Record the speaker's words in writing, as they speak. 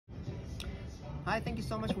Hi, thank you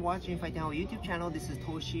so much for watching Phiten Hawaii YouTube channel. This is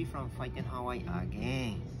Toshi from Phiten Hawaii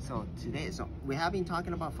again. So we have been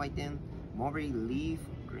talking about Phiten Mulberry leaf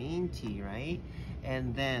green tea, right?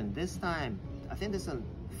 And then this time, I think this is a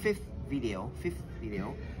fifth video.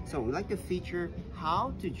 So we like to feature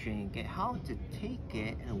how to drink it, how to take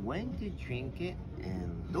it, and when to drink it,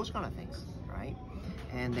 and those kind of things, right?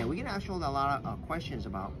 And then we get asked a lot of questions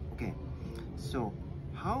about, okay, so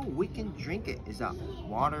how we can drink it. Is that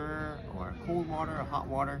water or cold water or hot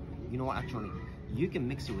water? You know what, actually you can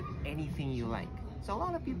mix it with anything you like. So a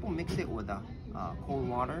lot of people mix it with cold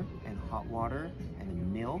water and hot water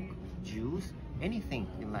and milk, juice, anything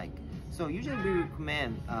you like. So usually we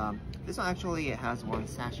recommend this one. Actually it has one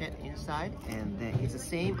sachet inside, and then it's the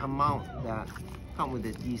same amount that come with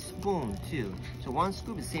the spoon too. So one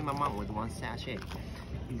scoop is the same amount with one sachet.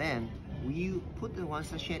 Then you put the one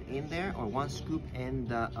sachet in there, or one scoop in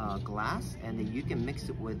the glass, and then you can mix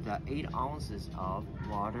it with 8 ounces of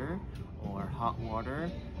water or hot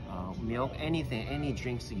water, milk, anything, any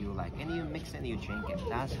drinks that you like, and you mix it and you drink it.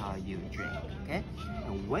 That's how you drink, okay?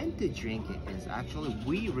 And when to drink it is actually,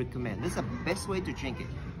 we recommend, this is the best way to drink it.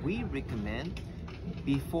 We recommend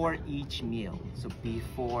before each meal. So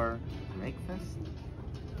before breakfast,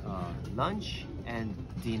 lunch, and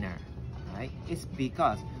dinner, right? It's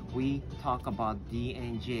because we talk about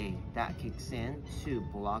DNJ that kicks in to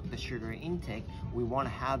block the sugar intake. We want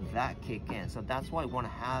to have that kick in, so that's why we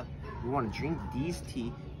want to drink these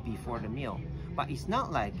tea before the meal. But it's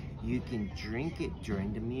not like you can drink it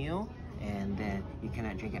during the meal and then you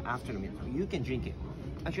cannot drink it after the meal. So you can drink it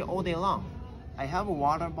actually all day long. I have a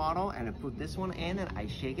water bottle and I put this one in and I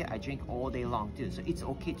shake it. I drink all day long too, so it's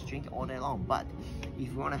okay to drink it all day long. But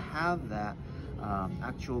if you want to have that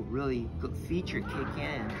actual really good feature kick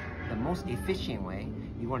in the most efficient way,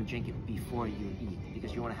 you want to drink it before you eat,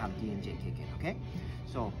 because you want to have DNJ kick in, okay?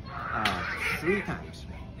 So 3 times.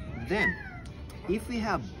 Then if we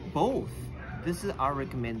have both, this is our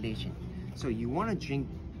recommendation. So you want to drink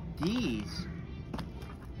these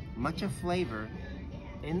matcha flavor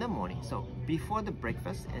in the morning, so before the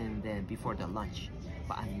breakfast and then before the lunch.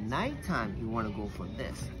 But at nighttime you want to go for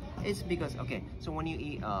this. It's because, okay, so when you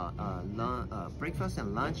eat breakfast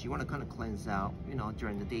and lunch, you want to kind of cleanse out, you know,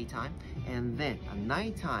 during the daytime, and then at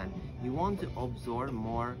nighttime you want to absorb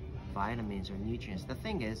more vitamins or nutrients. The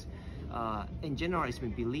thing is, in general, it's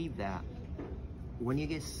been believed that when you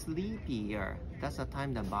get sleepier, that's the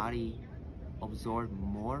time the body absorbs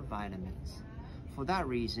more vitamins. For that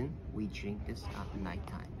reason, we drink this at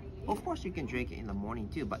nighttime. Of course, you can drink it in the morning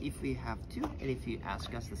too, but if we have to, and if you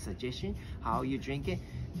ask us the suggestion how you drink it,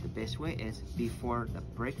 the best way is before the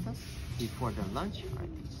breakfast, before the lunch, right,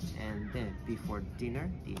 and then before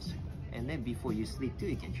dinner, these, and then before you sleep too,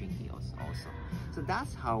 you can drink these also. So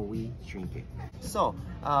that's how we drink it. So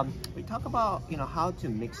we talk about, you know, how to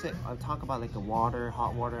mix it. I'll talk about like the water,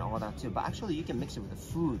 hot water, all that too, but actually you can mix it with the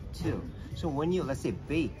food too. So when you, let's say,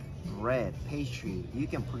 bake bread, pastry, you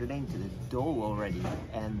can put it into the dough already,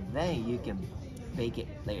 and then you can bake it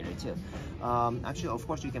later too. Actually, of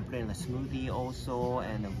course, you can put it in a smoothie also,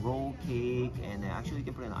 and a roll cake, and actually you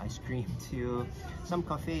can put it in ice cream too. Some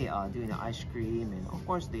cafe are doing the ice cream, and of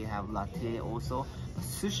course they have latte also. A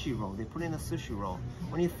sushi roll, they put in a sushi roll.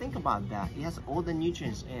 When you think about that, it has all the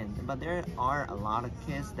nutrients in, but there are a lot of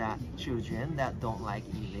children that don't like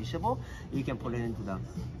eat vegetable. You can put it into the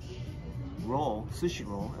roll, sushi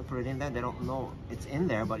roll, and put it in there. They don't know it's in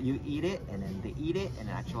there, but you eat it, and then they eat it, and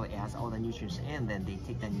actually it has all the nutrients in, and then they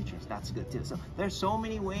take the nutrients. That's good too. So there's so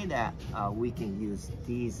many ways that we can use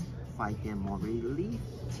these Phiten Mulberry leaf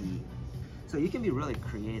tea. So you can be really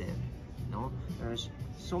creative, you know. There's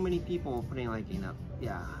so many people putting like in a,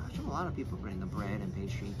 yeah, actually a lot of people putting the bread and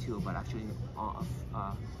pastry too, but actually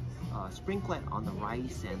sprinkle it on the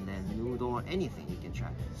rice and then noodle or anything you can try.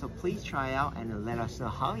 So please try out and let us know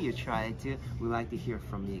how you try it too. We like to hear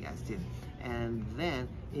from you guys too. And then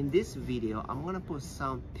in this video, I'm gonna put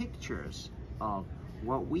some pictures of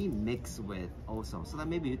what we mix with also, so that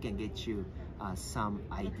maybe you can get you some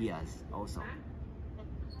ideas also.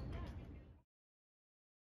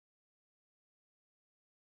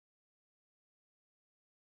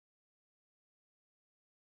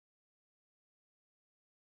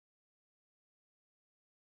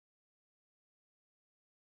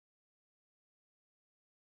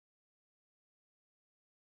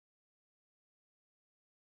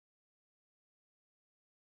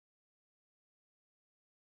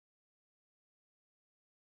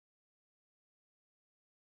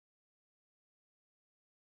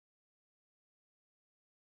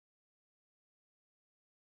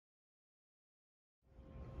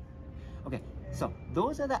 So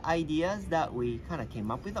those are the ideas that we kind of came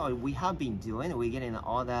up with, or we have been doing. We're getting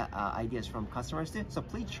all the ideas from customers too. So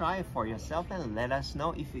please try it for yourself and let us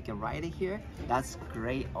know if you can write it here. That's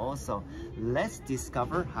great also. Let's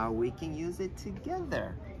discover how we can use it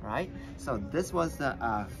together, right? So this was the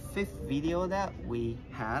 5th video that we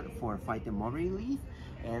had for Phiten Mulberry leaf.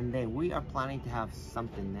 And then we are planning to have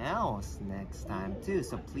something else next time too.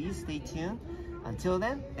 So please stay tuned. Until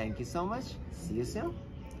then, thank you so much. See you soon.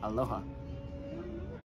 Aloha.